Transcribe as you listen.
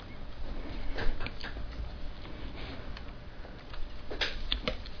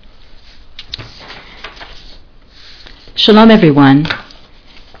Shalom everyone.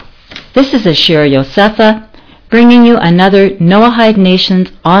 This is Ashira Yosefa bringing you another Noahide Nations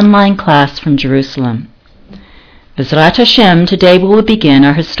online class from Jerusalem. B'ezrat Hashem, today we will begin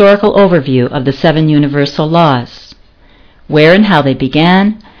our historical overview of the 7 universal laws, where and how they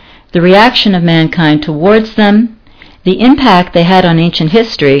began, the reaction of mankind towards them, the impact they had on ancient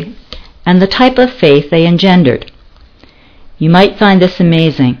history, and the type of faith they engendered. You might find this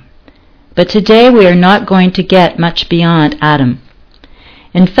amazing, but today we are not going to get much beyond Adam.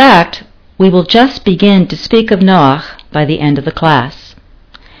 In fact, we will just begin to speak of Noah by the end of the class.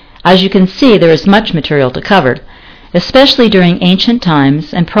 As you can see, there is much material to cover, especially during ancient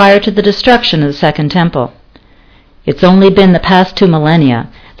times and prior to the destruction of the Second Temple. It's only been the past 2 millennia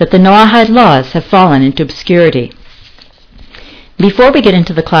that the Noahide laws have fallen into obscurity. Before we get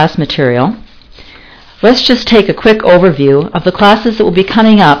into the class material, let's just take a quick overview of the classes that will be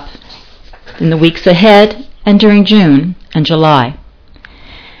coming up in the weeks ahead and during June and July.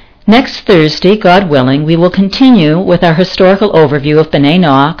 Next Thursday, God willing, we will continue with our historical overview of B'nai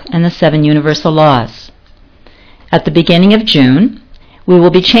Noach and the 7 universal laws. At the beginning of June, we will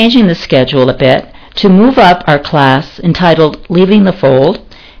be changing the schedule a bit to move up our class entitled Leaving the Fold,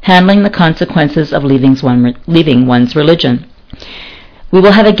 Handling the Consequences of Leaving One's Religion. We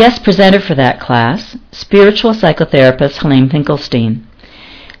will have a guest presenter for that class, spiritual psychotherapist Helene Finkelstein.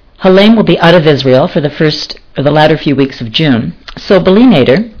 Helene will be out of Israel for the latter few weeks of June. So,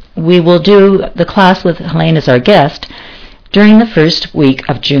 Belinator, we will do the class with Helene as our guest during the first week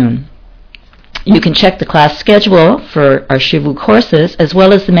of June. You can check the class schedule for our Shivu courses, as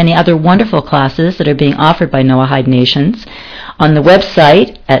well as the many other wonderful classes that are being offered by Noahide Nations, on the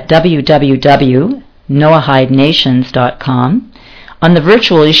website at www.noahidenations.com, on the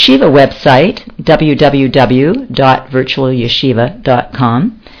Virtual Yeshiva website,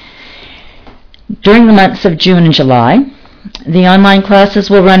 www.virtualyeshiva.com. During the months of June and July, the online classes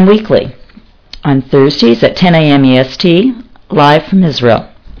will run weekly, on Thursdays at 10 a.m. EST, live from Israel.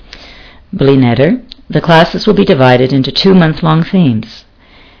 Bli Neder, the classes will be divided into 2 month-long themes.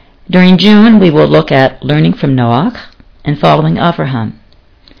 During June, we will look at learning from Noach and following Avraham.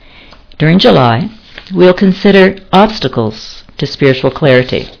 During July, we will consider obstacles to spiritual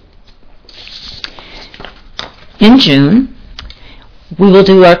clarity. In June, we will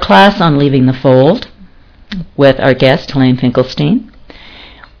do our class on Leaving the Fold with our guest, Helene Finkelstein.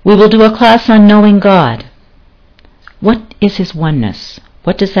 We will do a class on knowing God. What is His oneness?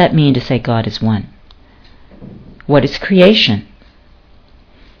 What does that mean to say God is one? What is creation?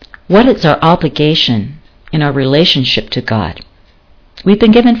 What is our obligation in our relationship to God? We've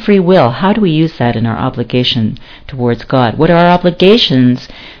been given free will. How do we use that in our obligation towards God? What are our obligations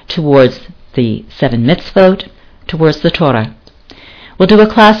towards the 7 mitzvot, towards the Torah? We'll do a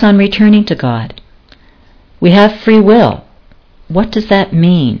class on returning to God. We have free will. What does that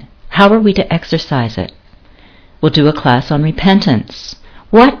mean? How are we to exercise it? We'll do a class on repentance.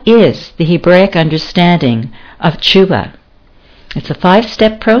 What is the Hebraic understanding of tshuva? It's a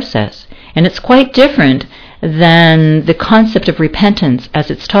 5-step process, and it's quite different than the concept of repentance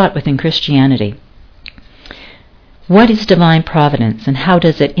as it's taught within Christianity. What is divine providence, and how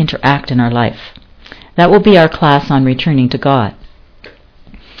does it interact in our life? That will be our class on returning to God.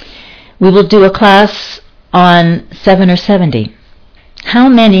 We will do a class on 7 or 70. How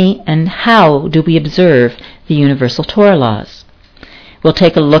many and how do we observe the universal Torah laws? We'll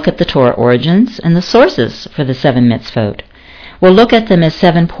take a look at the Torah origins and the sources for the 7 mitzvot. We'll look at them as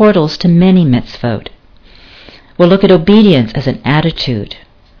 7 portals to many mitzvot. We'll look at obedience as an attitude.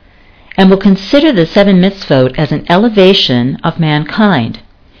 And we'll consider the 7 mitzvot as an elevation of mankind.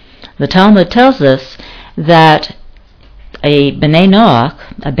 The Talmud tells us that a B'nai Noach,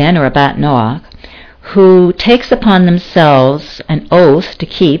 a Ben or a Bat Noach, who takes upon themselves an oath to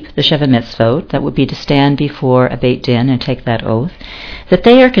keep the Sheva Mitzvot, that would be to stand before a Beit Din and take that oath, that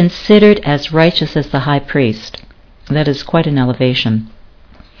they are considered as righteous as the high priest. That is quite an elevation.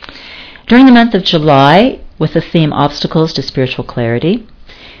 During the month of July, with the theme Obstacles to Spiritual Clarity,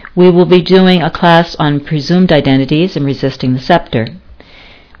 we will be doing a class on presumed identities and resisting the scepter.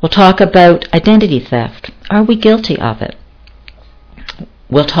 We'll talk about identity theft. Are we guilty of it?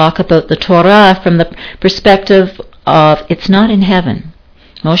 We'll talk about the Torah from the perspective of it's not in heaven.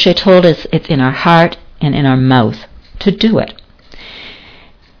 Moshe told us it's in our heart and in our mouth to do it.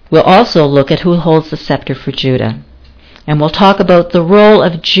 We'll also look at who holds the scepter for Judah. And we'll talk about the role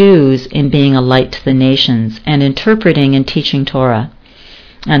of Jews in being a light to the nations and interpreting and teaching Torah.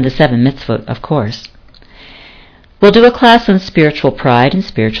 And the 7 mitzvot, of course. We'll do a class on spiritual pride and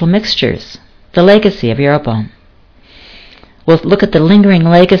spiritual mixtures, the legacy of Jeroboam. We'll look at the lingering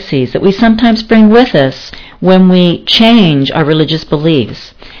legacies that we sometimes bring with us when we change our religious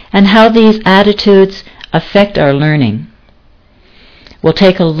beliefs and how these attitudes affect our learning. We'll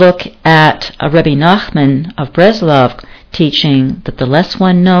take a look at Rabbi Nachman of Breslov teaching that the less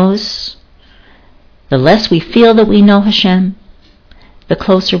one knows, the less we feel that we know Hashem, the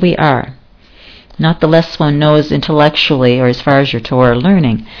closer we are. Not the less one knows intellectually or as far as your Torah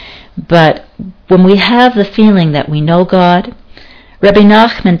learning, but when we have the feeling that we know God, Rabbi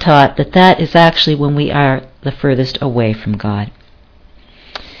Nachman taught that that is actually when we are the furthest away from God.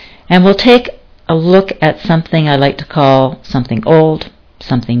 And we'll take a look at something I like to call something old,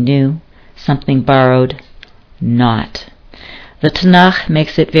 something new, something borrowed, not. The Tanakh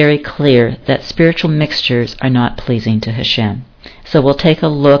makes it very clear that spiritual mixtures are not pleasing to Hashem. So we'll take a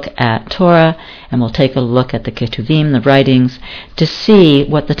look at Torah, and we'll take a look at the Ketuvim, the writings, to see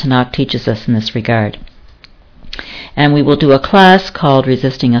what the Tanakh teaches us in this regard. And we will do a class called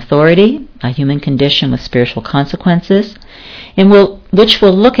Resisting Authority, a Human Condition with Spiritual Consequences, which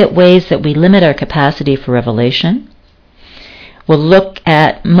will look at ways that we limit our capacity for revelation. We'll look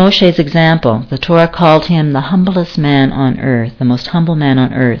at Moshe's example. The Torah called him the humblest man on earth, the most humble man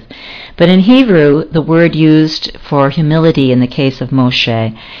on earth. But in Hebrew, the word used for humility in the case of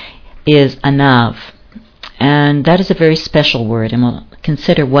Moshe is anav. And that is a very special word, and we'll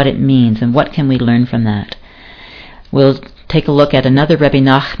consider what it means and what can we learn from that. We'll take a look at another Rabbi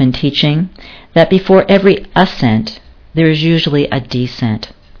Nachman teaching that before every ascent, there is usually a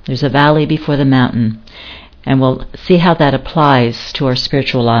descent. There's a valley before the mountain. And we'll see how that applies to our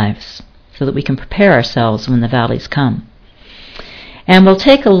spiritual lives so that we can prepare ourselves when the valleys come. And we'll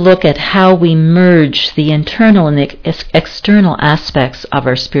take a look at how we merge the internal and the external aspects of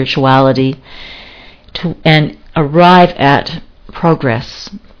our spirituality and arrive at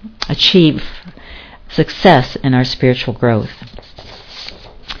progress, achieve success in our spiritual growth.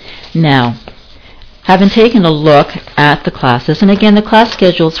 Now, having taken a look at the classes, and again, the class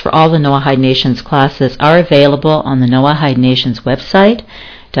schedules for all the Noahide Nations classes are available on the Noahide Nations website,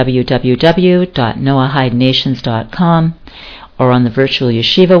 www.noahidenations.com, or on the Virtual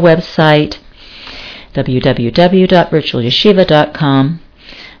Yeshiva website, www.virtualyeshiva.com.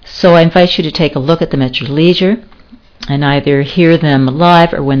 So I invite you to take a look at them at your leisure and either hear them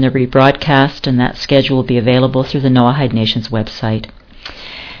live or when they're rebroadcast, and that schedule will be available through the Noahide Nations website.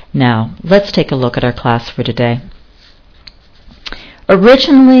 Now, let's take a look at our class for today.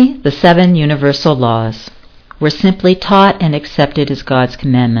 Originally, the 7 universal laws were simply taught and accepted as God's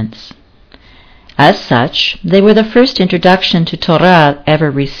commandments. As such, they were the first introduction to Torah ever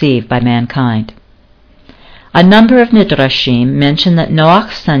received by mankind. A number of midrashim mention that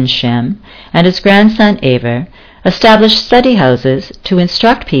Noach's son Shem and his grandson Ever established study houses to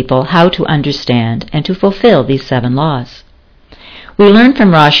instruct people how to understand and to fulfill these 7 laws. We learn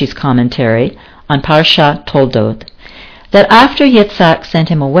from Rashi's commentary on Parshat Toldot that after Yitzhak sent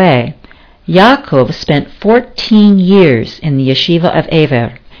him away, Yaakov spent 14 years in the yeshiva of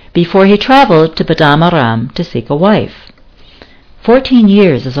Ever before he traveled to Padam Aram to seek a wife. 14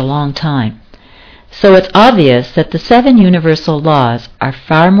 years is a long time. So it's obvious that the 7 universal laws are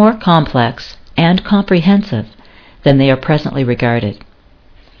far more complex and comprehensive than they are presently regarded.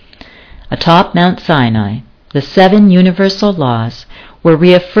 Atop Mount Sinai, the 7 universal laws were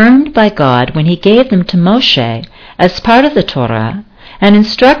reaffirmed by God when he gave them to Moshe as part of the Torah and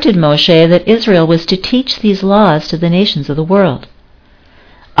instructed Moshe that Israel was to teach these laws to the nations of the world.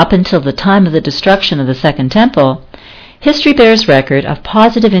 Up until the time of the destruction of the Second Temple, history bears record of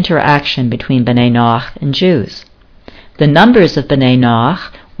positive interaction between Bnei Noach and Jews. The numbers of Bnei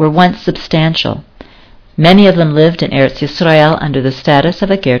Noach were once substantial. Many of them lived in Eretz Yisrael under the status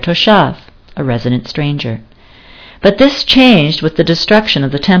of a ger toshav, a resident stranger. But this changed with the destruction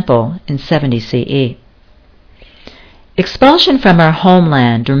of the temple in 70 CE. Expulsion from our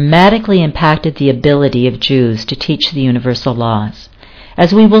homeland dramatically impacted the ability of Jews to teach the universal laws,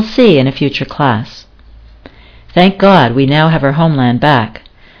 as we will see in a future class. Thank God we now have our homeland back.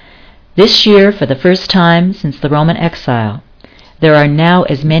 This year, for the first time since the Roman exile, there are now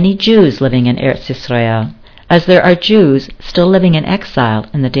as many Jews living in Eretz Yisrael as there are Jews still living in exile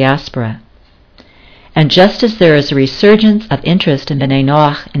in the diaspora. And just as there is a resurgence of interest in Bnei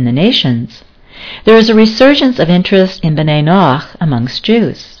Noach in the nations, there is a resurgence of interest in Bnei Noach amongst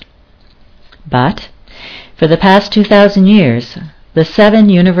Jews. But, for the past 2,000 years, the 7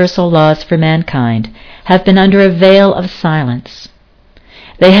 universal laws for mankind have been under a veil of silence.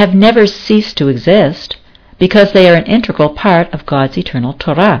 They have never ceased to exist because they are an integral part of God's eternal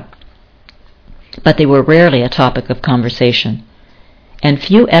Torah. But they were rarely a topic of conversation, and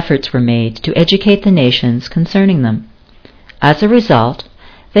few efforts were made to educate the nations concerning them. As a result,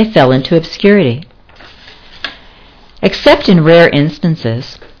 they fell into obscurity. Except in rare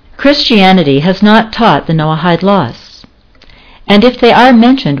instances, Christianity has not taught the Noahide laws, and if they are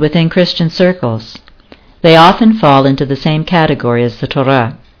mentioned within Christian circles, they often fall into the same category as the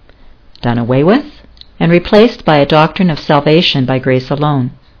Torah, done away with and replaced by a doctrine of salvation by grace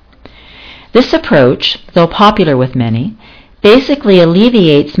alone. This approach, though popular with many, basically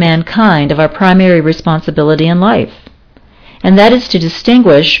alleviates mankind of our primary responsibility in life, and that is to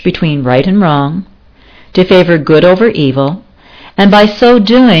distinguish between right and wrong, to favor good over evil, and by so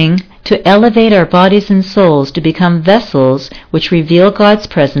doing to elevate our bodies and souls to become vessels which reveal God's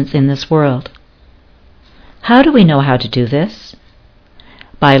presence in this world. How do we know how to do this?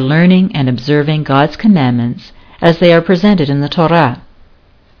 By learning and observing God's commandments as they are presented in the Torah.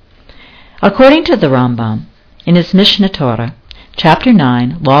 According to the Rambam, in his Mishneh Torah, chapter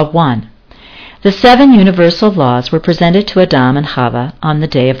 9, law 1, the 7 universal laws were presented to Adam and Chava on the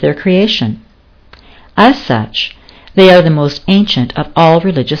day of their creation. As such, they are the most ancient of all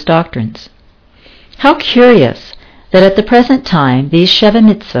religious doctrines. How curious that at the present time these Sheva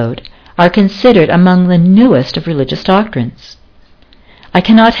Mitzvot are considered among the newest of religious doctrines. I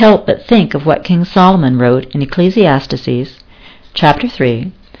cannot help but think of what King Solomon wrote in Ecclesiastes, chapter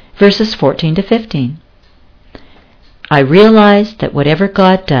 3, verses 14 to 15. I realize that whatever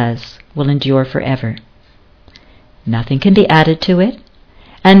God does will endure forever. Nothing can be added to it,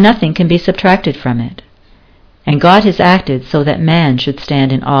 and nothing can be subtracted from it. And God has acted so that man should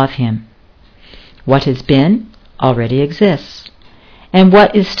stand in awe of him. What has been already exists, and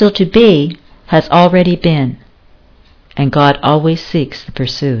what is still to be has already been, and God always seeks the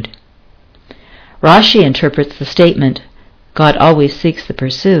pursued. Rashi interprets the statement, God always seeks the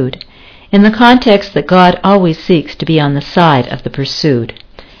pursued, in the context that God always seeks to be on the side of the pursued,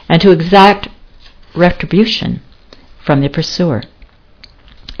 and to exact retribution from the pursuer.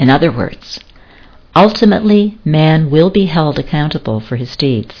 In other words, ultimately man will be held accountable for his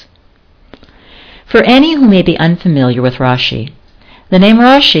deeds. For any who may be unfamiliar with Rashi, the name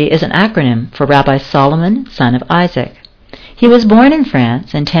Rashi is an acronym for Rabbi Solomon, son of Isaac. He was born in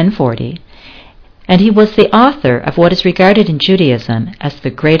France in 1040, and he was the author of what is regarded in Judaism as the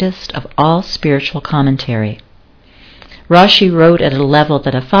greatest of all spiritual commentary. Rashi wrote at a level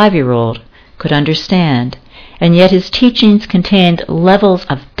that a 5-year-old could understand, and yet his teachings contained levels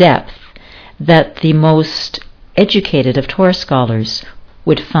of depth that the most educated of Torah scholars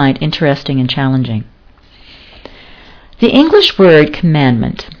would find interesting and challenging. The English word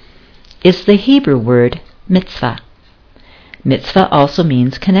commandment is the Hebrew word mitzvah. Mitzvah also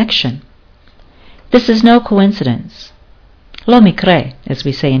means connection. This is no coincidence. Lo mikre, as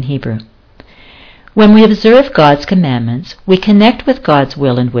we say in Hebrew. When we observe God's commandments, we connect with God's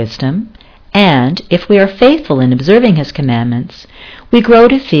will and wisdom, and if we are faithful in observing His commandments, we grow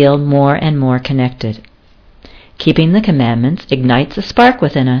to feel more and more connected. Keeping the commandments ignites a spark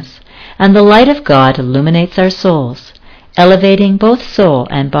within us, and the light of God illuminates our souls, elevating both soul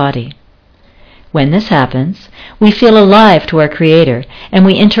and body. When this happens, we feel alive to our Creator, and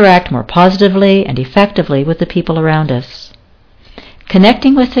we interact more positively and effectively with the people around us.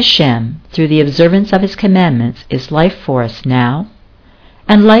 Connecting with Hashem through the observance of His commandments is life for us now,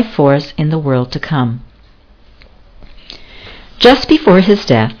 and life for us in the world to come. Just before his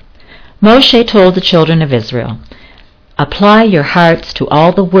death, Moshe told the children of Israel, "Apply your hearts to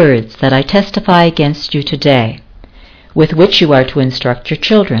all the words that I testify against you today, with which you are to instruct your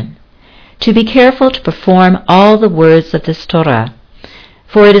children, to be careful to perform all the words of this Torah,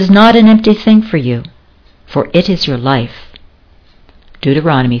 for it is not an empty thing for you, for it is your life."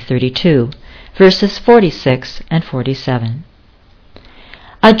 Deuteronomy 32, verses 46 and 47.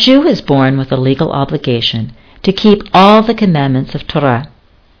 A Jew is born with a legal obligation to keep all the commandments of Torah.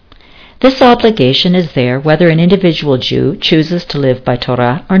 This obligation is there whether an individual Jew chooses to live by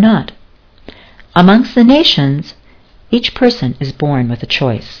Torah or not. Amongst the nations, each person is born with a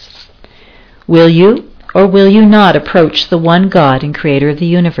choice. Will you or will you not approach the one God and Creator of the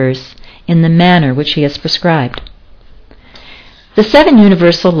universe in the manner which He has prescribed? The 7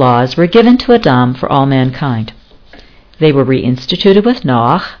 universal laws were given to Adam for all mankind. They were reinstituted with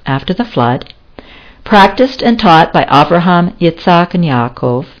Noah after the flood, practiced and taught by Abraham, Yitzhak, and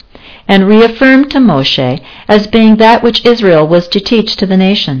Yaakov, and reaffirmed to Moshe as being that which Israel was to teach to the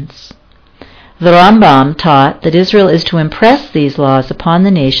nations. The Rambam taught that Israel is to impress these laws upon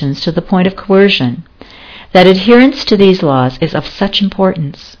the nations to the point of coercion, that adherence to these laws is of such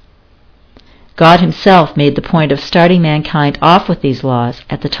importance. God Himself made the point of starting mankind off with these laws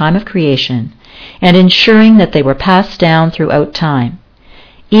at the time of creation and ensuring that they were passed down throughout time,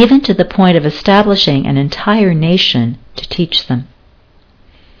 even to the point of establishing an entire nation to teach them.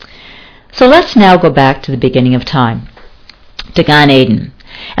 So let's now go back to the beginning of time. to Gan Eden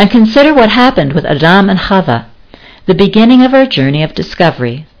and consider what happened with Adam and Chava, the beginning of our journey of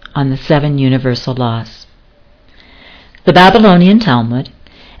discovery on the 7 universal laws. The Babylonian Talmud,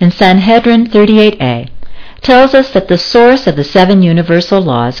 in Sanhedrin 38a, tells us that the source of the 7 universal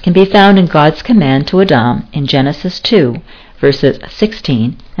laws can be found in God's command to Adam in Genesis 2, verses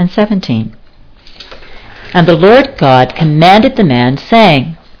 16 and 17. And the Lord God commanded the man,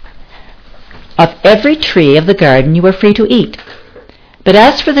 saying, "Of every tree of the garden you are free to eat, but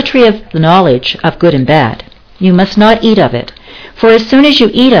as for the tree of the knowledge of good and bad, you must not eat of it, for as soon as you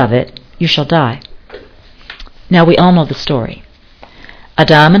eat of it, you shall die." Now we all know the story.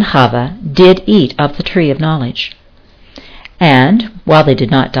 Adam and Chava did eat of the tree of knowledge. And, while they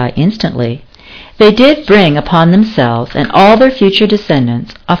did not die instantly, they did bring upon themselves and all their future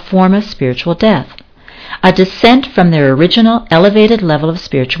descendants a form of spiritual death, a descent from their original elevated level of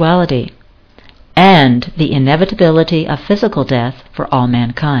spirituality, and the inevitability of physical death for all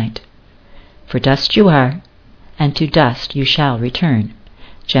mankind. For dust you are, and to dust you shall return.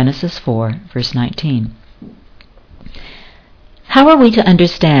 Genesis 4, verse 19. How are we to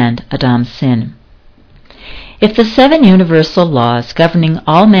understand Adam's sin? If the 7 universal laws governing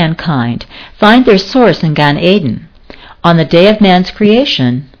all mankind find their source in Gan Eden, on the day of man's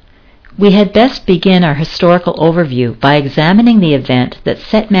creation, we had best begin our historical overview by examining the event that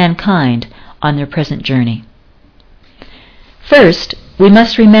set mankind on their present journey. First, we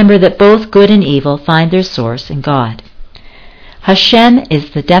must remember that both good and evil find their source in God. Hashem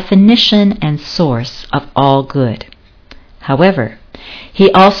is the definition and source of all good. However,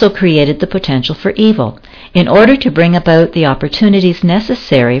 he also created the potential for evil in order to bring about the opportunities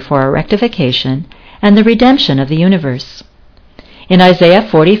necessary for our rectification and the redemption of the universe. In Isaiah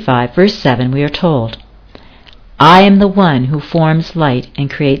 45, verse 7, we are told, "I am the one who forms light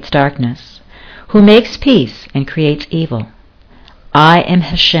and creates darkness, who makes peace and creates evil. I am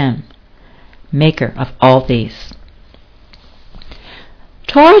Hashem, maker of all these."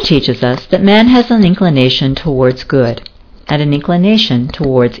 Torah teaches us that man has an inclination towards good and an inclination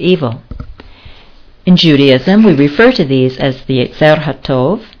towards evil. In Judaism, we refer to these as the Yetzer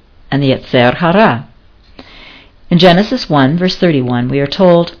HaTov and the Yetzer Hara. In Genesis 1, verse 31, we are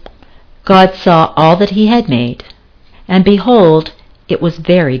told, "God saw all that he had made, and behold, it was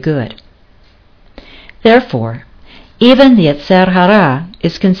very good." Therefore, even the Yetzer Hara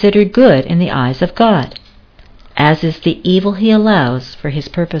is considered good in the eyes of God, as is the evil he allows for his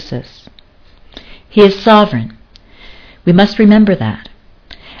purposes. He is sovereign. We must remember that.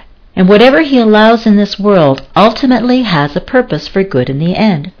 And whatever he allows in this world ultimately has a purpose for good in the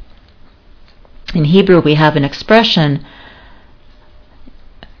end. In Hebrew we have an expression,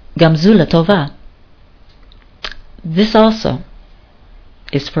 Gamzu Latova. This also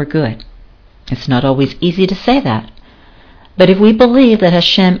is for good. It's not always easy to say that. But if we believe that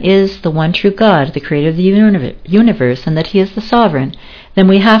Hashem is the one true God, the creator of the universe, and that he is the sovereign, then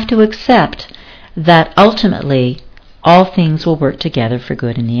we have to accept that ultimately all things will work together for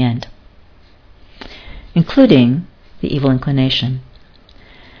good in the end, including the evil inclination.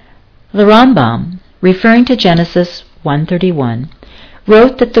 The Rambam, referring to Genesis 1:31,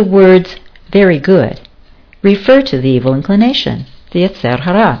 wrote that the words "very good" refer to the evil inclination, the Yetzer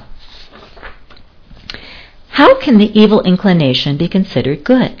Hara. How can the evil inclination be considered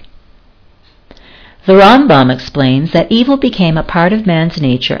good? The Rambam explains that evil became a part of man's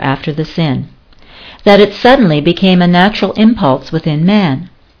nature after the sin, that it suddenly became a natural impulse within man.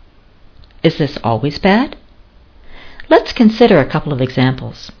 Is this always bad? Let's consider a couple of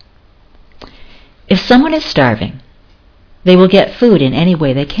examples. If someone is starving, they will get food in any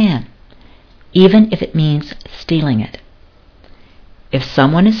way they can, even if it means stealing it. If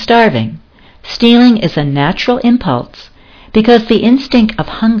someone is starving, stealing is a natural impulse because the instinct of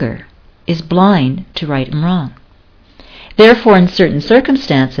hunger is blind to right and wrong. Therefore, in certain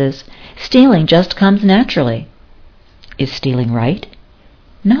circumstances, stealing just comes naturally. Is stealing right?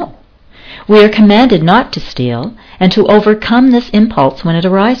 No. We are commanded not to steal and to overcome this impulse when it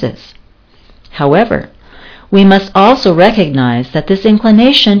arises. However, we must also recognize that this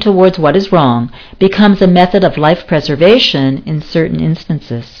inclination towards what is wrong becomes a method of life preservation in certain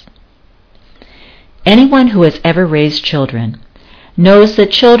instances. Anyone who has ever raised children knows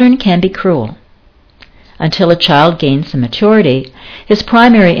that children can be cruel. Until a child gains some maturity, his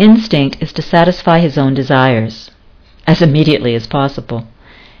primary instinct is to satisfy his own desires, as immediately as possible,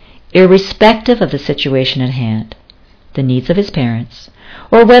 irrespective of the situation at hand, the needs of his parents,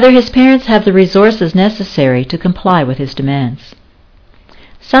 or whether his parents have the resources necessary to comply with his demands.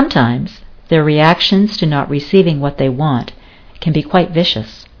 Sometimes their reactions to not receiving what they want can be quite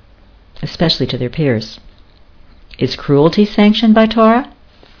vicious, especially to their peers. Is cruelty sanctioned by Torah?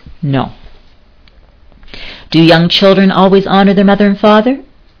 No. Do young children always honor their mother and father?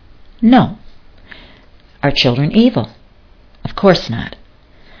 No. Are children evil? Of course not.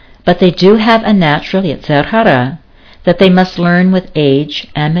 But they do have a natural yetzer hara that they must learn with age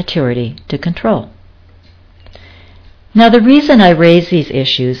and maturity to control. Now, the reason I raise these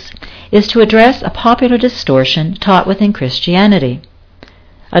issues is to address a popular distortion taught within Christianity,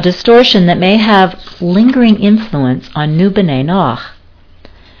 a distortion that may have lingering influence on new B'nai Noach.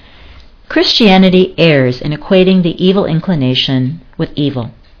 Christianity errs in equating the evil inclination with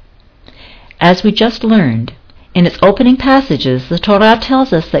evil. As we just learned, in its opening passages, the Torah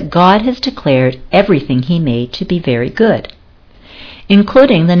tells us that God has declared everything He made to be very good,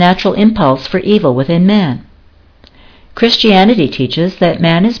 including the natural impulse for evil within man. Christianity teaches that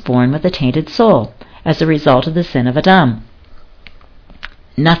man is born with a tainted soul as a result of the sin of Adam.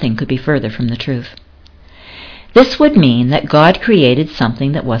 Nothing could be further from the truth. This would mean that God created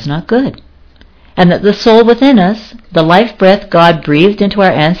something that was not good, and that the soul within us, the life breath God breathed into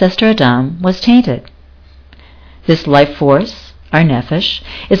our ancestor Adam, was tainted. This life force, our nephesh,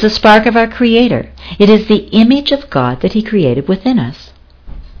 is the spark of our Creator. It is the image of God that He created within us.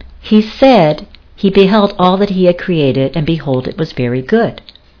 He said He beheld all that He had created, and behold, it was very good.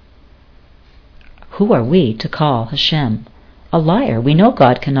 Who are we to call Hashem a liar? We know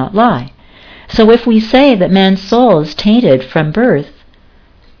God cannot lie. So if we say that man's soul is tainted from birth,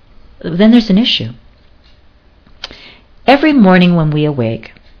 then there's an issue. Every morning when we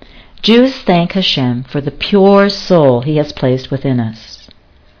awake, Jews thank Hashem for the pure soul He has placed within us.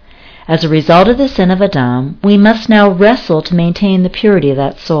 As a result of the sin of Adam, we must now wrestle to maintain the purity of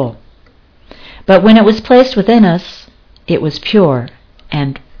that soul. But when it was placed within us, it was pure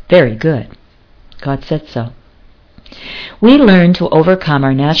and very good. God said so. We learn to overcome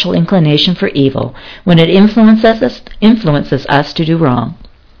our natural inclination for evil when it influences us to do wrong,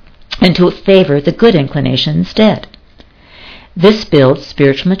 and to favor the good inclination instead. This builds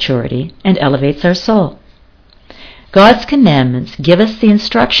spiritual maturity and elevates our soul. God's commandments give us the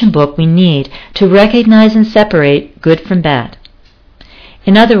instruction book we need to recognize and separate good from bad.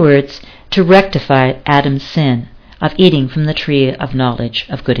 In other words, to rectify Adam's sin of eating from the tree of knowledge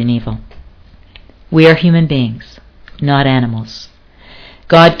of good and evil. We are human beings, not animals.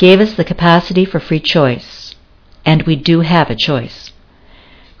 God gave us the capacity for free choice, and we do have a choice.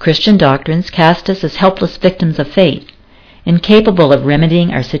 Christian doctrines cast us as helpless victims of fate, incapable of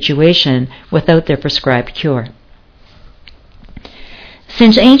remedying our situation without their prescribed cure.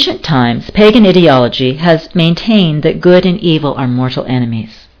 Since ancient times, pagan ideology has maintained that good and evil are mortal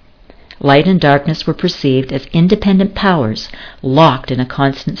enemies. Light and darkness were perceived as independent powers locked in a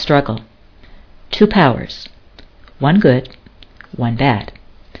constant struggle. Two powers, one good, one bad.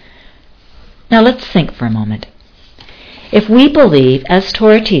 Now let's think for a moment. If we believe, as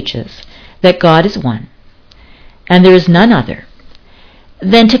Torah teaches, that God is one, and there is none other,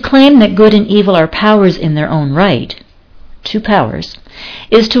 then to claim that good and evil are powers in their own right, two powers,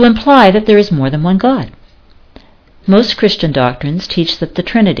 is to imply that there is more than one God. Most Christian doctrines teach that the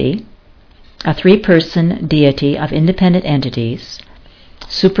Trinity, a three-person deity of independent entities,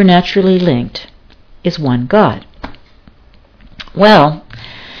 supernaturally linked, is one God. Well,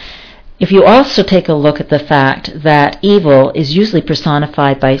 if you also take a look at the fact that evil is usually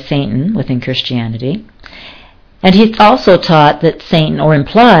personified by Satan within Christianity, and he's also taught that Satan, or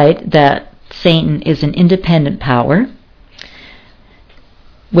implied that Satan is an independent power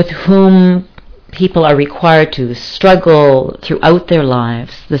with whom people are required to struggle throughout their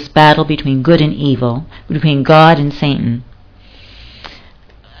lives, this battle between good and evil, between God and Satan,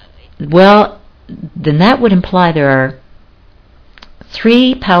 well, then that would imply there are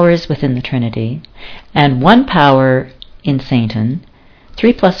three powers within the Trinity and one power in Satan.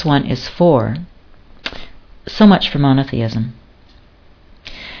 3 + 1 is 4. So much for monotheism.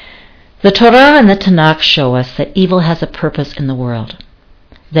 The Torah and the Tanakh show us that evil has a purpose in the world,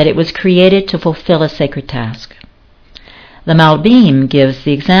 that it was created to fulfill a sacred task. The Malbim gives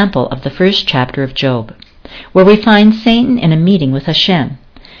the example of the first chapter of Job, where we find Satan in a meeting with Hashem,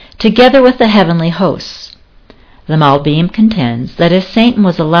 together with the heavenly hosts. The Malbim contends that if Satan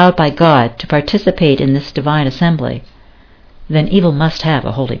was allowed by God to participate in this divine assembly, then evil must have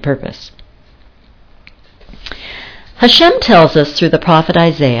a holy purpose. Hashem tells us through the prophet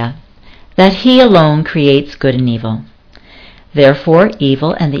Isaiah that He alone creates good and evil. Therefore,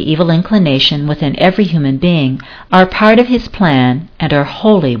 evil and the evil inclination within every human being are part of His plan and are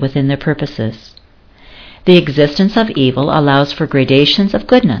wholly within their purposes. The existence of evil allows for gradations of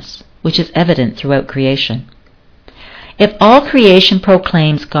goodness, which is evident throughout creation. If all creation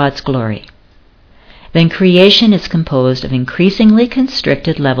proclaims God's glory, then creation is composed of increasingly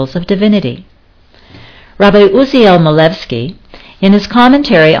constricted levels of divinity. Rabbi Uziel Malevsky, in his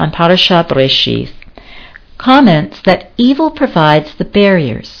commentary on Parashat Bereshith, comments that evil provides the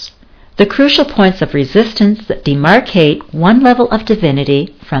barriers, the crucial points of resistance that demarcate one level of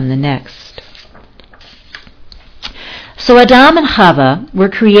divinity from the next. So Adam and Chava were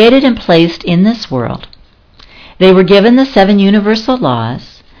created and placed in this world. They were given the 7 universal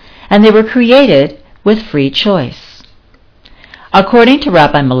laws, and they were created with free choice. According to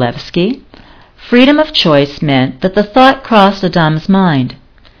Rabbi Malevsky, freedom of choice meant that the thought crossed Adam's mind,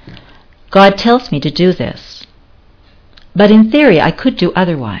 God tells me to do this, but in theory I could do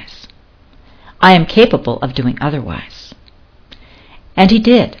otherwise. I am capable of doing otherwise. And he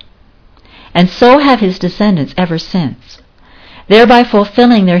did, and so have his descendants ever since, thereby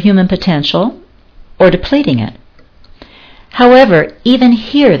fulfilling their human potential or depleting it. However, even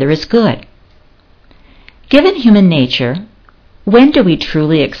here there is good. Given human nature, when do we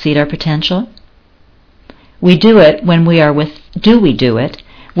truly exceed our potential? We do it when we are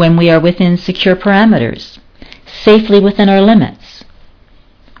within secure parameters, safely within our limits?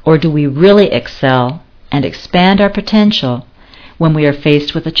 Or do we really excel and expand our potential when we are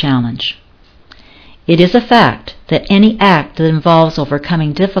faced with a challenge? It is a fact that any act that involves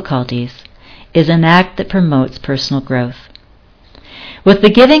overcoming difficulties is an act that promotes personal growth. With the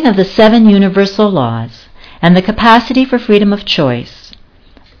giving of the 7 universal laws and the capacity for freedom of choice,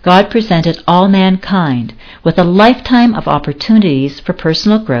 God presented all mankind with a lifetime of opportunities for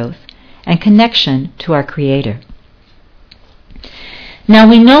personal growth and connection to our Creator. Now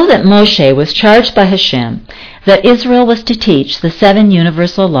we know that Moshe was charged by Hashem that Israel was to teach the 7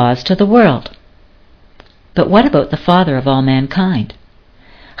 universal laws to the world. But what about the father of all mankind?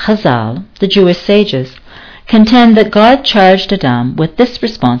 Chazal, the Jewish sages, contend that God charged Adam with this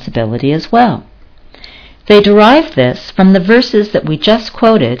responsibility as well. They derive this from the verses that we just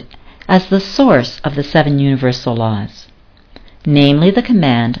quoted as the source of the 7 universal laws, namely the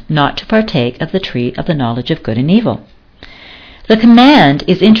command not to partake of the tree of the knowledge of good and evil. The command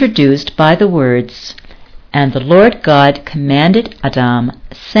is introduced by the words, "And the Lord God commanded Adam,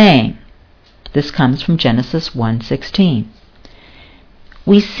 saying." This comes from Genesis 1:16.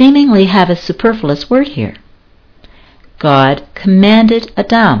 We seemingly have a superfluous word here. God commanded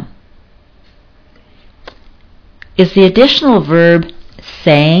Adam. Is the additional verb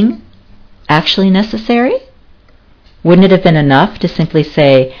saying actually necessary? Wouldn't it have been enough to simply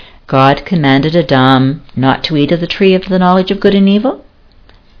say, God commanded Adam not to eat of the tree of the knowledge of good and evil?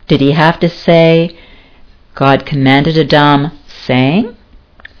 Did he have to say, God commanded Adam saying?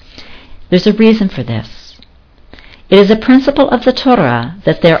 There's a reason for this. It is a principle of the Torah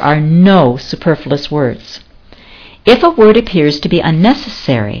that there are no superfluous words. If a word appears to be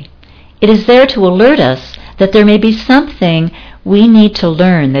unnecessary, it is there to alert us that there may be something we need to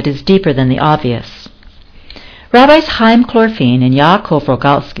learn that is deeper than the obvious. Rabbis Chaim Chlorfin and Yaakov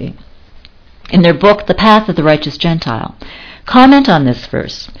Rogalsky, in their book The Path of the Righteous Gentile, comment on this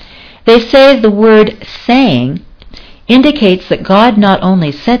verse. They say the word saying indicates that God not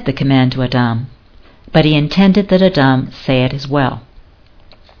only said the command to Adam, but he intended that Adam say it as well.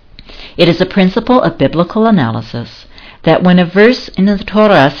 It is a principle of biblical analysis that when a verse in the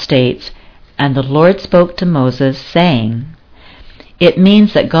Torah states, "And the Lord spoke to Moses, saying," it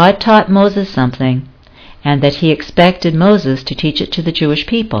means that God taught Moses something and that he expected Moses to teach it to the Jewish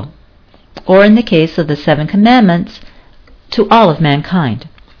people, or in the case of the 7 commandments, to all of mankind.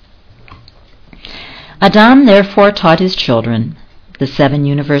 Adam therefore taught his children the 7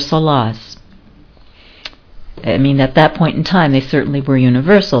 universal laws. At that point in time, they certainly were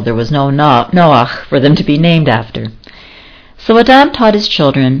universal. There was no Noach for them to be named after. So Adam taught his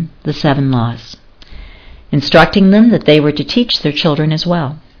children the 7 laws, instructing them that they were to teach their children as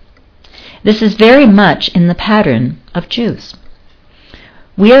well. This is very much in the pattern of Jews.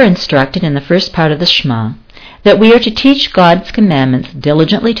 We are instructed in the first part of the Shema that we are to teach God's commandments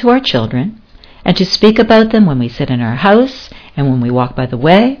diligently to our children, and to speak about them when we sit in our house, and when we walk by the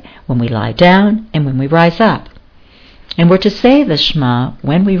way, when we lie down, and when we rise up. And we're to say the Shema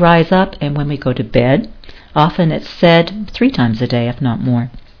when we rise up and when we go to bed. Often it's said 3 times a day, if not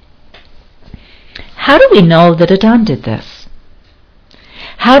more. How do we know that Adam did this?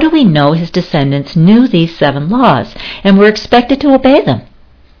 How do we know his descendants knew these 7 laws and were expected to obey them?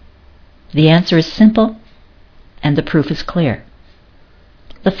 The answer is simple, and the proof is clear.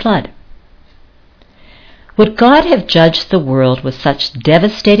 The flood. Would God have judged the world with such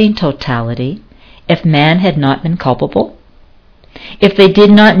devastating totality if man had not been culpable? If they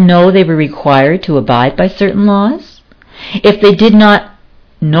did not know they were required to abide by certain laws? If they did not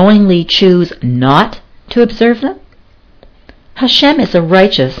knowingly choose not to observe them? Hashem is a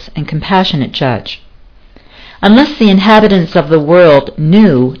righteous and compassionate judge. Unless the inhabitants of the world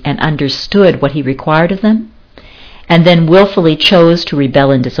knew and understood what he required of them, and then willfully chose to rebel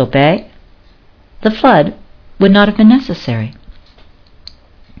and disobey, the flood would not have been necessary.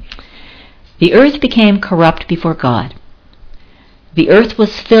 The earth became corrupt before God. The earth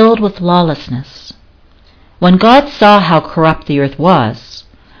was filled with lawlessness. When God saw how corrupt the earth was,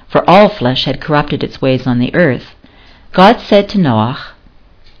 for all flesh had corrupted its ways on the earth, God said to Noah,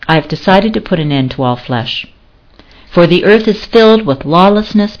 "I have decided to put an end to all flesh, for the earth is filled with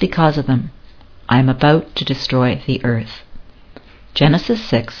lawlessness because of them. I am about to destroy the earth." Genesis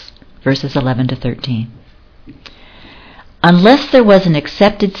 6, verses 11 to 13. Unless there was an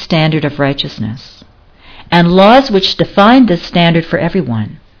accepted standard of righteousness, and laws which defined this standard for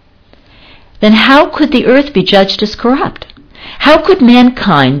everyone, then how could the earth be judged as corrupt? How could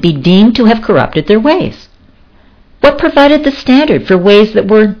mankind be deemed to have corrupted their ways? What provided the standard for ways that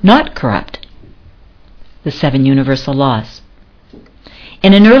were not corrupt? The 7 universal laws.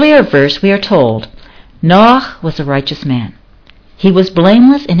 In an earlier verse we are told, Noah was a righteous man. He was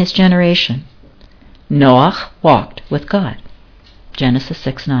blameless in his generation. Noah walked with God. Genesis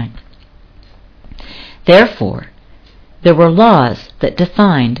 6:9. Therefore, there were laws that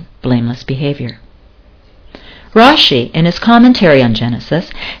defined blameless behavior. Rashi, in his commentary on Genesis,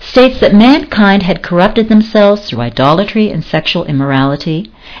 states that mankind had corrupted themselves through idolatry and sexual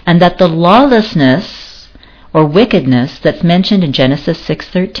immorality, and that the lawlessness or wickedness that's mentioned in Genesis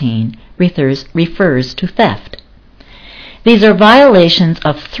 6:13 refers to theft. These are violations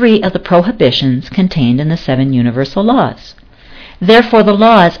of 3 of the prohibitions contained in the 7 universal laws. Therefore, the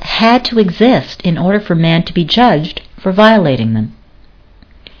laws had to exist in order for man to be judged for violating them.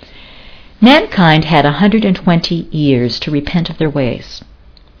 Mankind had 120 years to repent of their ways.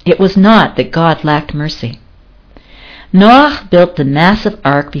 It was not that God lacked mercy. Noah built the massive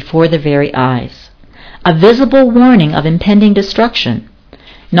ark before their very eyes, a visible warning of impending destruction,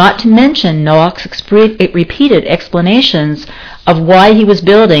 not to mention Noah's repeated explanations of why he was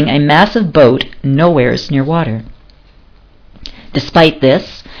building a massive boat nowheres near water. Despite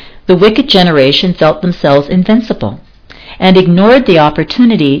this, the wicked generation felt themselves invincible and ignored the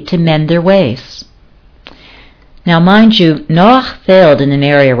opportunity to mend their ways. Now, mind you, Noah failed in an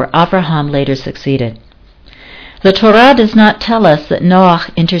area where Abraham later succeeded. The Torah does not tell us that Noah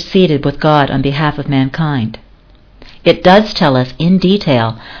interceded with God on behalf of mankind. It does tell us in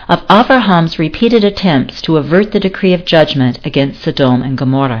detail of Abraham's repeated attempts to avert the decree of judgment against Sodom and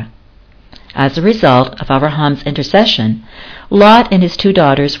Gomorrah. As a result of Abraham's intercession, Lot and his 2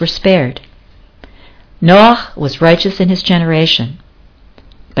 daughters were spared. Noah was righteous in his generation,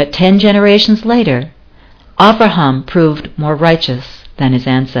 but 10 generations later, Abraham proved more righteous than his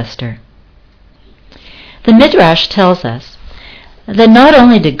ancestor. The Midrash tells us that not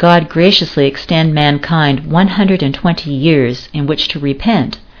only did God graciously extend mankind 120 years in which to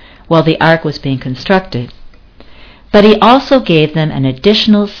repent while the ark was being constructed, but he also gave them an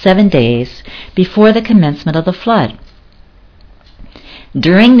additional 7 days before the commencement of the flood.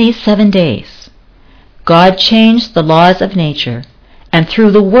 During these 7 days, God changed the laws of nature and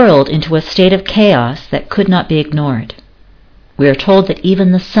threw the world into a state of chaos that could not be ignored. We are told that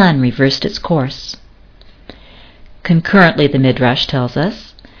even the sun reversed its course. Concurrently, the Midrash tells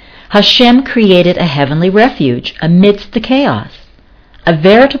us, Hashem created a heavenly refuge amidst the chaos, a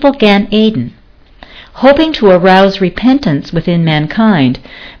veritable Gan Eden, hoping to arouse repentance within mankind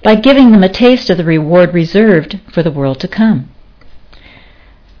by giving them a taste of the reward reserved for the world to come.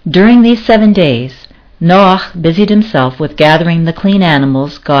 During these 7 days, Noah busied himself with gathering the clean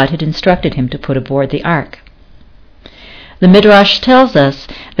animals God had instructed him to put aboard the ark. The Midrash tells us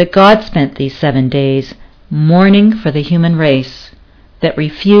that God spent these 7 days mourning for the human race that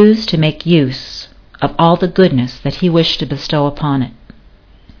refused to make use of all the goodness that he wished to bestow upon it.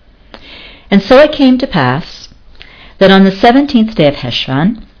 And so it came to pass that on the 17th day of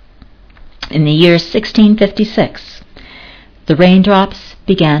Heshvan, in the year 1656, the raindrops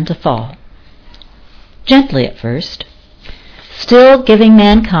began to fall. Gently at first, still giving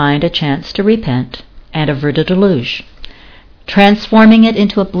mankind a chance to repent and avert a deluge, transforming it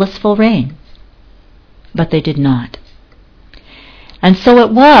into a blissful rain. But they did not. And so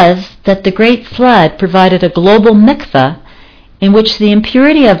it was that the great flood provided a global mikveh in which the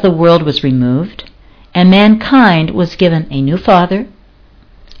impurity of the world was removed and mankind was given a new father,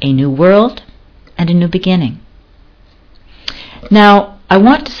 a new world, and a new beginning. Now, I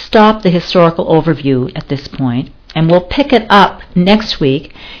want to stop the historical overview at this point, and we'll pick it up next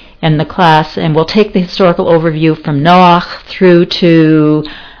week in the class, and we'll take the historical overview from Noach through to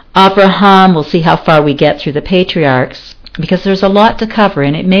Abraham. We'll see how far we get through the patriarchs, because there's a lot to cover,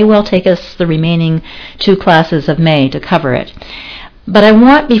 and it may well take us the remaining 2 classes of May to cover it. But I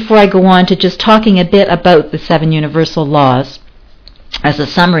want, before I go on to just talking a bit about the 7 universal laws as a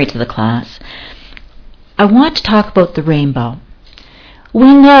summary to the class, I want to talk about the rainbow.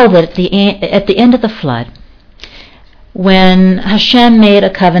 We know that at the end of the flood, when Hashem made a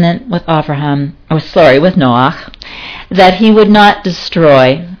covenant with with Noach, that he would not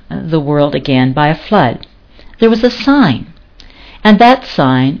destroy the world again by a flood, there was a sign. And that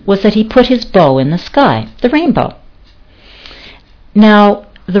sign was that he put his bow in the sky, the rainbow. Now,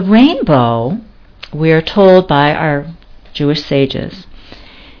 the rainbow, we are told by our Jewish sages,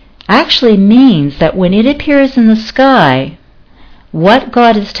 actually means that when it appears in the sky, what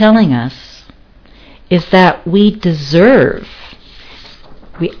God is telling us is that we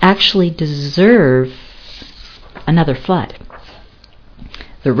actually deserve another flood.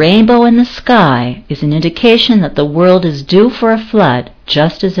 The rainbow in the sky is an indication that the world is due for a flood,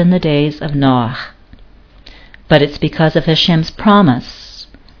 just as in the days of Noah. But it's because of Hashem's promise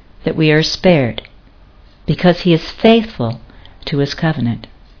that we are spared, because He is faithful to His covenant.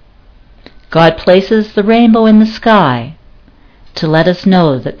 God places the rainbow in the sky to let us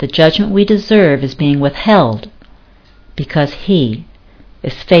know that the judgment we deserve is being withheld because He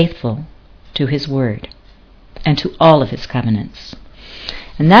is faithful to His word and to all of His covenants.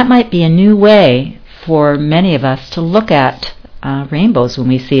 And that might be a new way for many of us to look at rainbows when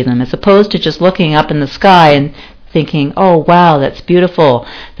we see them, as opposed to just looking up in the sky and thinking, oh wow, that's beautiful,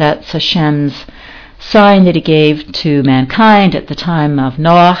 that's Hashem's sign that He gave to mankind at the time of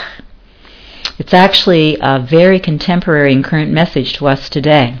Noah. It's actually a very contemporary and current message to us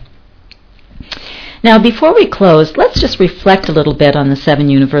today. Now, before we close, let's just reflect a little bit on the 7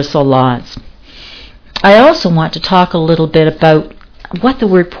 universal laws. I also want to talk a little bit about what the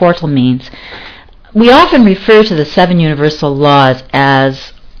word portal means. We often refer to the 7 universal laws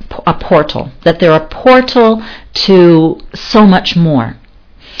as a portal, that they're a portal to so much more.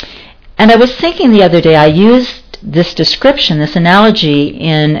 And I was thinking the other day, I used this description, this analogy,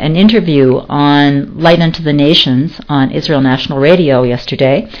 in an interview on Light Unto the Nations on Israel National Radio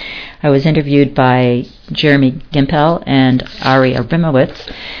yesterday. I was interviewed by Jeremy Gimpel and Ari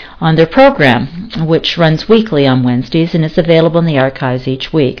Abrimowitz on their program, which runs weekly on Wednesdays and is available in the archives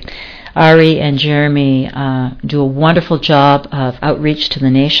each week. Ari and Jeremy do a wonderful job of outreach to the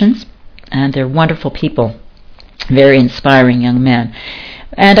nations, and they're wonderful people, very inspiring young men.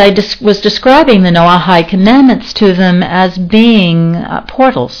 And I was describing the Noahide commandments to them as being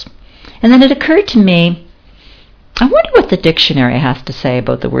portals. And then it occurred to me, I wonder what the dictionary has to say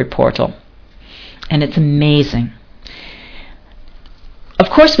about the word portal. And it's amazing. Of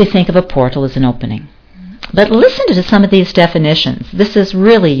course we think of a portal as an opening. But listen to some of these definitions. This is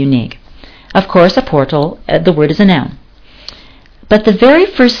really unique. Of course, a portal, the word is a noun. But the very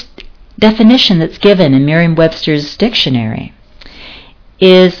first definition that's given in Merriam-Webster's dictionary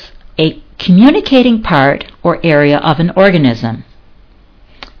is a communicating part or area of an organism.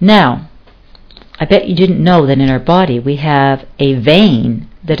 Now, I bet you didn't know that in our body we have a vein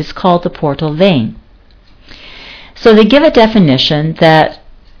that is called the portal vein. So they give a definition that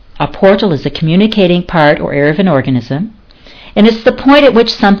a portal is a communicating part or area of an organism, and it's the point at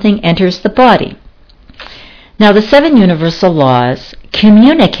which something enters the body. Now, the 7 universal laws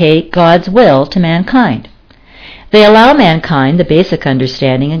communicate God's will to mankind. They allow mankind the basic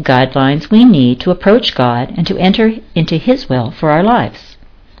understanding and guidelines we need to approach God and to enter into His will for our lives.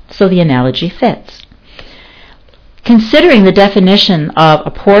 So the analogy fits. Considering the definition of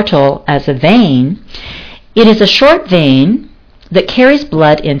a portal as a vein, it is a short vein that carries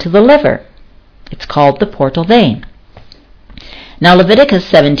blood into the liver. It's called the portal vein. Now, Leviticus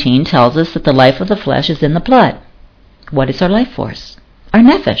 17 tells us that the life of the flesh is in the blood. What is our life force? Our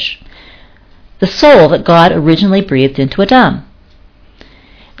nephesh, the soul that God originally breathed into Adam.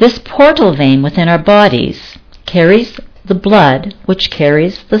 This portal vein within our bodies carries the blood, which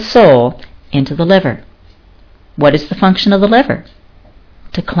carries the soul into the liver. What is the function of the liver?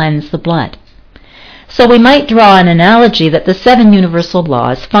 To cleanse the blood. So we might draw an analogy that the 7 universal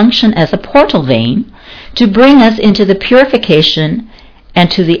laws function as a portal vein to bring us into the purification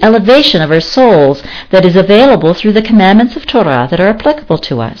and to the elevation of our souls that is available through the commandments of Torah that are applicable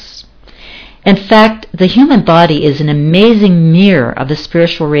to us. In fact, the human body is an amazing mirror of the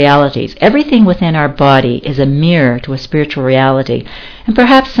spiritual realities. Everything within our body is a mirror to a spiritual reality, and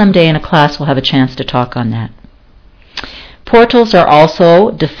perhaps someday in a class we'll have a chance to talk on that. Portals are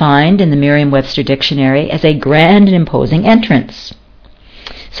also defined in the Merriam-Webster dictionary as a grand and imposing entrance.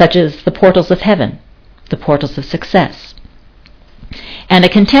 such as the portals of heaven, the portals of success. And a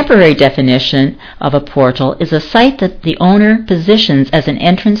contemporary definition of a portal is a site that the owner positions as an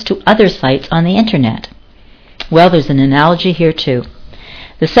entrance to other sites on the internet. Well, there's an analogy here too.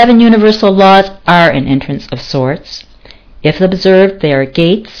 The 7 universal laws are an entrance of sorts. If observed, they are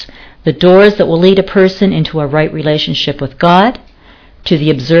gates, the doors that will lead a person into a right relationship with God, to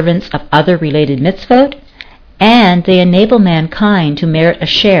the observance of other related mitzvot, and they enable mankind to merit a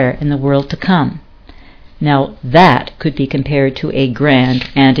share in the world to come. Now that could be compared to a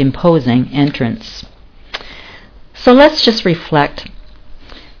grand and imposing entrance. So let's just reflect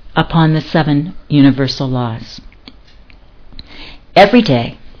upon the 7 universal laws. Every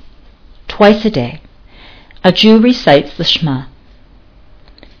day, twice a day, a Jew recites the Shema.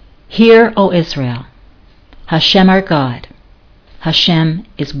 Hear, O Israel, Hashem our God, Hashem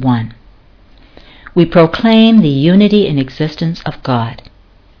is one. We proclaim the unity and existence of God.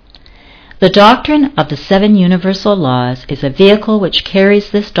 The doctrine of the 7 universal laws is a vehicle which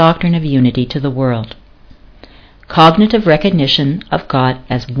carries this doctrine of unity to the world. Cognitive recognition of God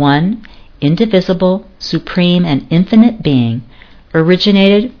as one, indivisible, supreme, and infinite being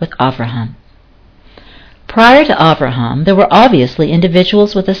originated with Avraham. Prior to Avraham, there were obviously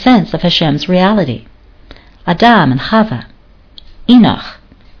individuals with a sense of Hashem's reality. Adam and Chava, Enoch,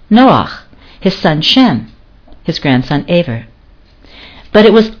 Noach, his son Shem, his grandson Aver. But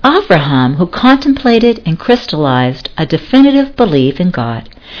it was Avraham who contemplated and crystallized a definitive belief in God,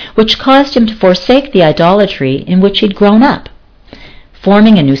 which caused him to forsake the idolatry in which he'd grown up,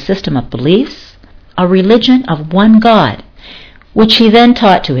 forming a new system of beliefs, a religion of one God, which he then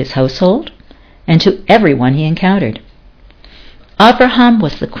taught to his household and to everyone he encountered. Avraham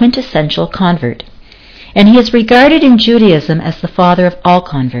was the quintessential convert, and he is regarded in Judaism as the father of all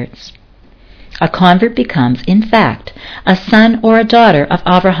converts. A convert becomes, in fact, a son or a daughter of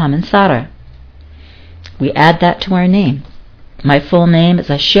Avraham and Sarah. We add that to our name. My full name is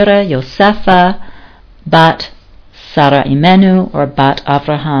Ashira Yosefa Bat Sarah Imenu, or Bat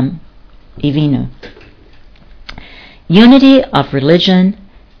Avraham Ivinu. Unity of religion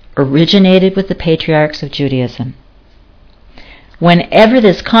originated with the patriarchs of Judaism. Whenever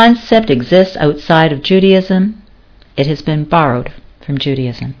this concept exists outside of Judaism, it has been borrowed from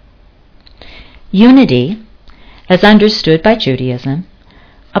Judaism. Unity, as understood by Judaism,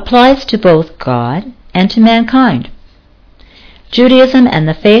 applies to both God and to mankind. Judaism and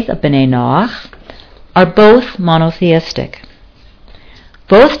the faith of Bnei Noach are both monotheistic.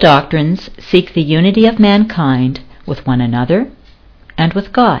 Both doctrines seek the unity of mankind with one another and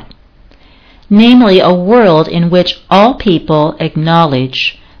with God, namely a world in which all people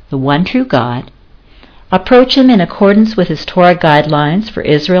acknowledge the one true God, approach Him in accordance with His Torah guidelines for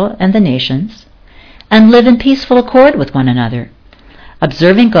Israel and the nations, and live in peaceful accord with one another,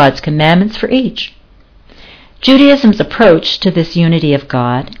 observing God's commandments for each. Judaism's approach to this unity of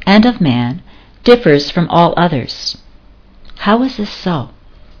God and of man differs from all others. How is this so?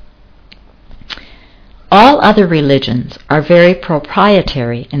 All other religions are very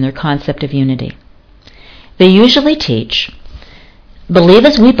proprietary in their concept of unity. They usually teach, believe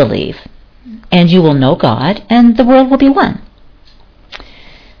as we believe, and you will know God, and the world will be one.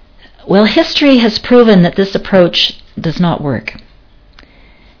 Well, history has proven that this approach does not work.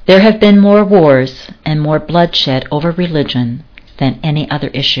 There have been more wars and more bloodshed over religion than any other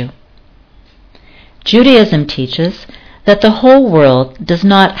issue. Judaism teaches that the whole world does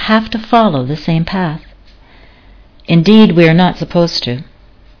not have to follow the same path. Indeed, we are not supposed to.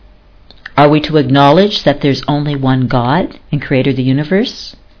 Are we to acknowledge that there's only one God and creator of the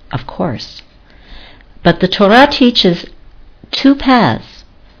universe? Of course. But the Torah teaches 2 paths.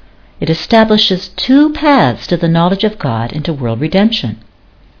 It establishes 2 paths to the knowledge of God and to world redemption.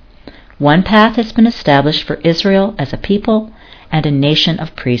 One path has been established for Israel as a people and a nation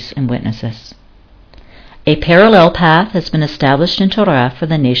of priests and witnesses. A parallel path has been established in Torah for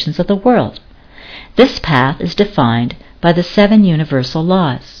the nations of the world. This path is defined by the 7 universal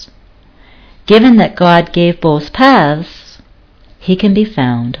laws. Given that God gave both paths, He can be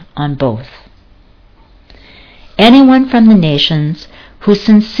found on both. Anyone from the nations who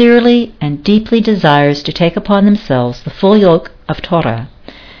sincerely and deeply desires to take upon themselves the full yoke of Torah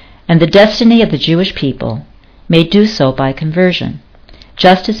and the destiny of the Jewish people may do so by conversion,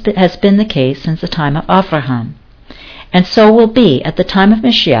 just as has been the case since the time of Avraham, and so will be at the time of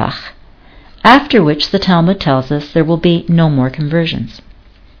Mashiach, after which the Talmud tells us there will be no more conversions.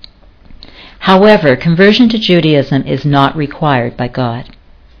 However, conversion to Judaism is not required by God.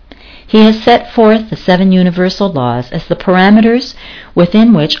 He has set forth the 7 universal laws as the parameters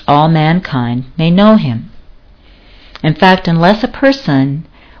within which all mankind may know Him. In fact, unless a person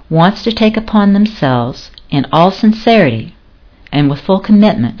wants to take upon themselves, in all sincerity and with full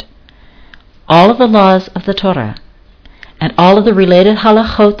commitment, all of the laws of the Torah and all of the related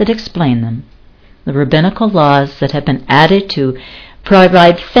halachot that explain them, the rabbinical laws that have been added to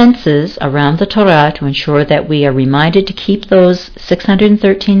provide fences around the Torah to ensure that we are reminded to keep those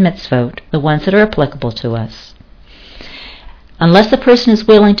 613 mitzvot, the ones that are applicable to us. Unless the person is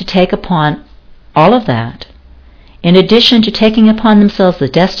willing to take upon all of that, in addition to taking upon themselves the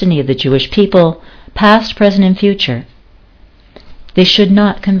destiny of the Jewish people, past, present, and future, they should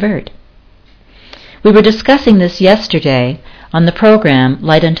not convert. We were discussing this yesterday on the program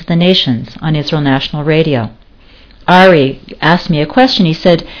Light Unto the Nations on Israel National Radio. Ari asked me a question. He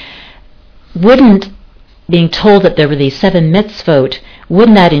said, wouldn't being told that there were these 7 mitzvot,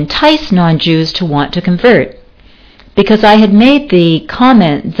 wouldn't that entice non-Jews to want to convert? Because I had made the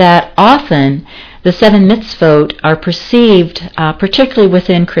comment that often the 7 mitzvot are perceived, particularly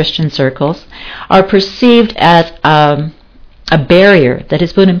within Christian circles, are perceived as a barrier that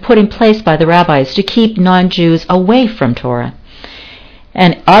has been put in place by the rabbis to keep non-Jews away from Torah.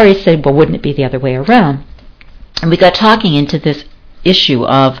 And Ari said, well, wouldn't it be the other way around? And we got talking into this issue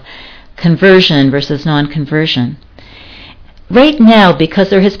of conversion versus non-conversion. Right now, because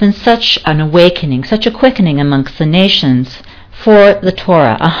there has been such an awakening, such a quickening amongst the nations for the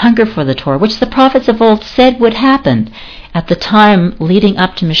Torah, a hunger for the Torah, which the prophets of old said would happen at the time leading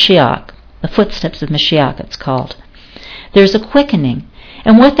up to Mashiach, the footsteps of Mashiach it's called. There's a quickening.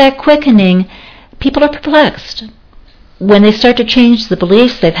 And with that quickening, people are perplexed. When they start to change the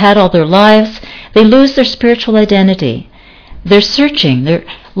beliefs they've had all their lives, they lose their spiritual identity. They're searching. They're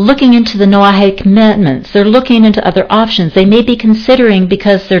looking into the Noahic commandments. They're looking into other options. They may be considering,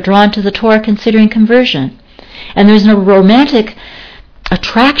 because they're drawn to the Torah, considering conversion. And there's no romantic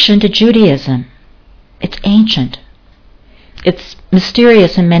attraction to Judaism. It's ancient. It's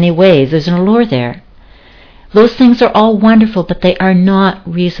mysterious in many ways. There's an allure there. Those things are all wonderful, but they are not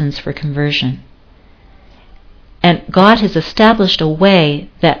reasons for conversion. And God has established a way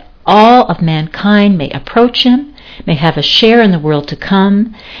that all of mankind may approach Him, may have a share in the world to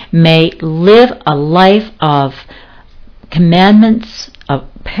come, may live a life of commandments, of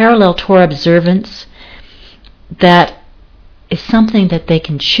parallel Torah observance, that is something that they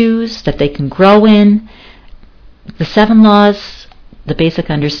can choose, that they can grow in. The 7 laws, the basic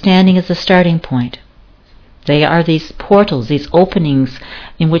understanding, is the starting point. They are these portals, these openings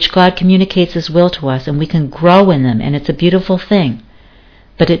in which God communicates His will to us, and we can grow in them, and it's a beautiful thing.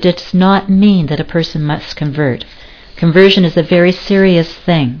 But it does not mean that a person must convert. Conversion is a very serious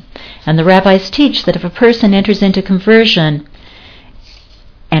thing. And the rabbis teach that if a person enters into conversion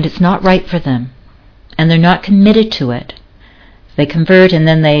and it's not right for them, and they're not committed to it, they convert and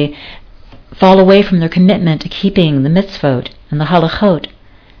then they fall away from their commitment to keeping the mitzvot and the halachot,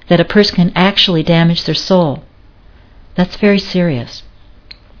 that a person can actually damage their soul. That's very serious.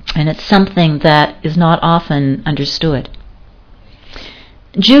 And it's something that is not often understood.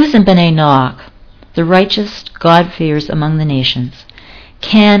 Jews and B'nai Noach, the righteous God-fearers among the nations,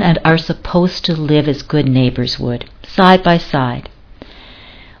 can and are supposed to live as good neighbors would, side by side.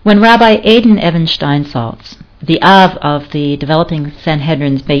 When Rabbi Adin Even Steinsaltz, the Av of the developing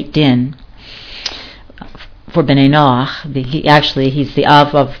Sanhedrin's Beit Din, for B'nai Noach, he's the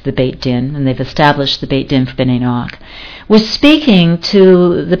Av of the Beit Din, and they've established the Beit Din for B'nai Noach, was speaking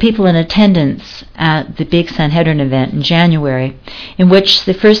to the people in attendance at the big Sanhedrin event in January, in which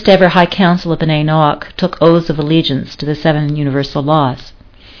the first ever High Council of B'nai Noach took oaths of allegiance to the 7 universal laws.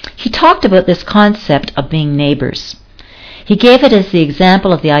 He talked about this concept of being neighbors. He gave it as the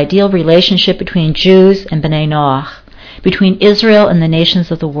example of the ideal relationship between Jews and B'nai Noach, between Israel and the nations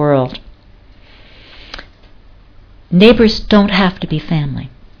of the world. Neighbors don't have to be family.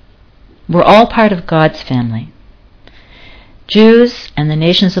 We're all part of God's family. Jews and the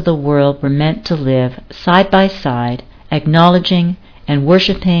nations of the world were meant to live side by side, acknowledging and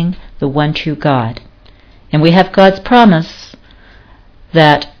worshiping the one true God. And we have God's promise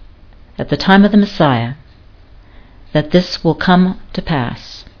that at the time of the Messiah, that this will come to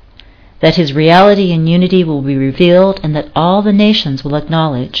pass, that His reality and unity will be revealed, and that all the nations will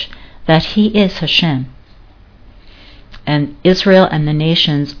acknowledge that He is Hashem. And Israel and the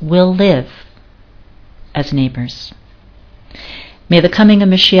nations will live as neighbors. May the coming of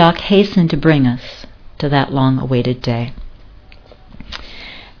Mashiach hasten to bring us to that long-awaited day.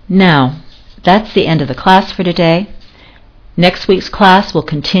 Now, that's the end of the class for today. Next week's class will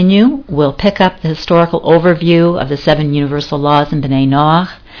continue. We'll pick up the historical overview of the 7 universal laws in B'nai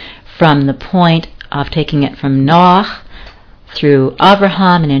Noach from the point of taking it from Noach through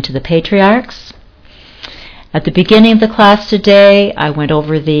Abraham and into the patriarchs. At the beginning of the class today, I went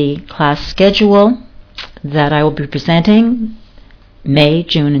over the class schedule that I will be presenting May,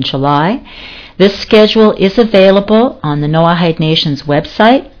 June, and July. This schedule is available on the Noahide Nations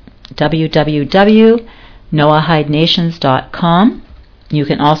website, www.noahidenations.com. You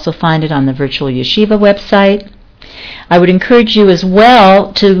can also find it on the Virtual Yeshiva website. I would encourage you as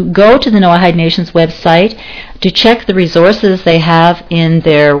well to go to the Noahide Nations website to check the resources they have in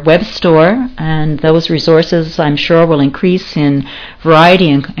their web store, and those resources I'm sure will increase in variety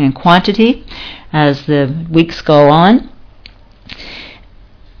and quantity as the weeks go on.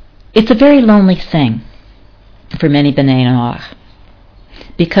 It's a very lonely thing for many B'nai Noach,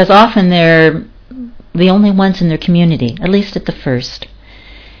 because often they're the only ones in their community, at least at the first.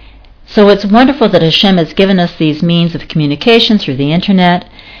 So it's wonderful that Hashem has given us these means of communication through the internet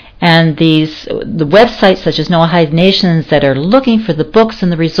and the websites such as Noahide Nations that are looking for the books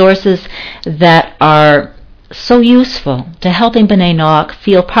and the resources that are so useful to helping B'nai Noach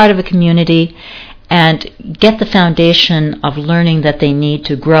feel part of a community and get the foundation of learning that they need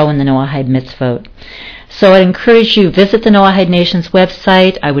to grow in the Noahide mitzvot. So I encourage you to visit the Noahide Nations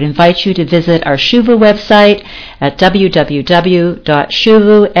website. I would invite you to visit our Shuvu website at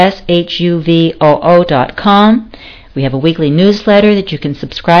www.shuvoo.com. We have a weekly newsletter that you can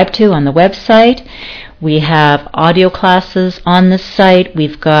subscribe to on the website. We have audio classes on the site.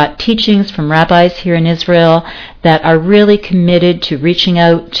 We've got teachings from rabbis here in Israel that are really committed to reaching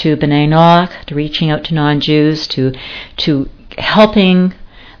out to B'nai Noach, to reaching out to non-Jews, to helping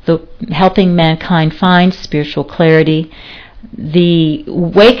mankind find spiritual clarity. The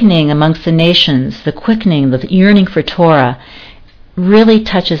awakening amongst the nations, the quickening, the yearning for Torah, really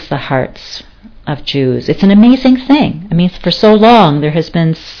touches the hearts of Jews. It's an amazing thing. I mean, for so long there has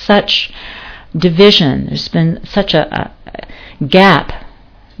been such division. There's been such a gap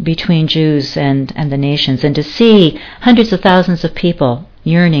between Jews and the nations. And to see hundreds of thousands of people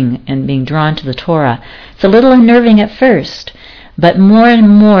yearning and being drawn to the Torah, it's a little unnerving at first. But more and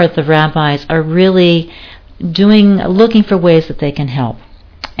more the rabbis are really looking for ways that they can help.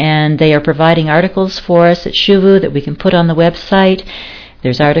 And they are providing articles for us at Shuvu that we can put on the website.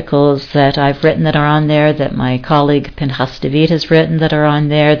 There's articles that I've written that are on there, that my colleague Pinchas David has written that are on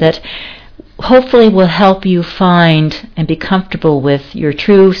there, that hopefully will help you find and be comfortable with your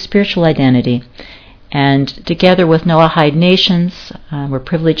true spiritual identity. And together with Noahide Nations, we're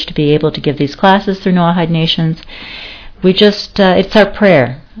privileged to be able to give these classes through Noahide Nations. It's our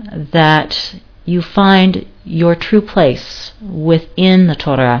prayer that you find your true place within the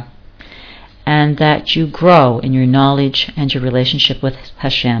Torah and that you grow in your knowledge and your relationship with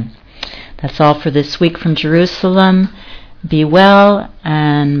Hashem. That's all for this week from Jerusalem. Be well,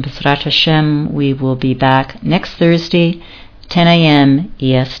 and B'ezrat Hashem, we will be back next Thursday, 10 a.m.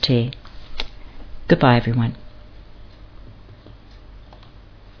 EST. Goodbye, everyone.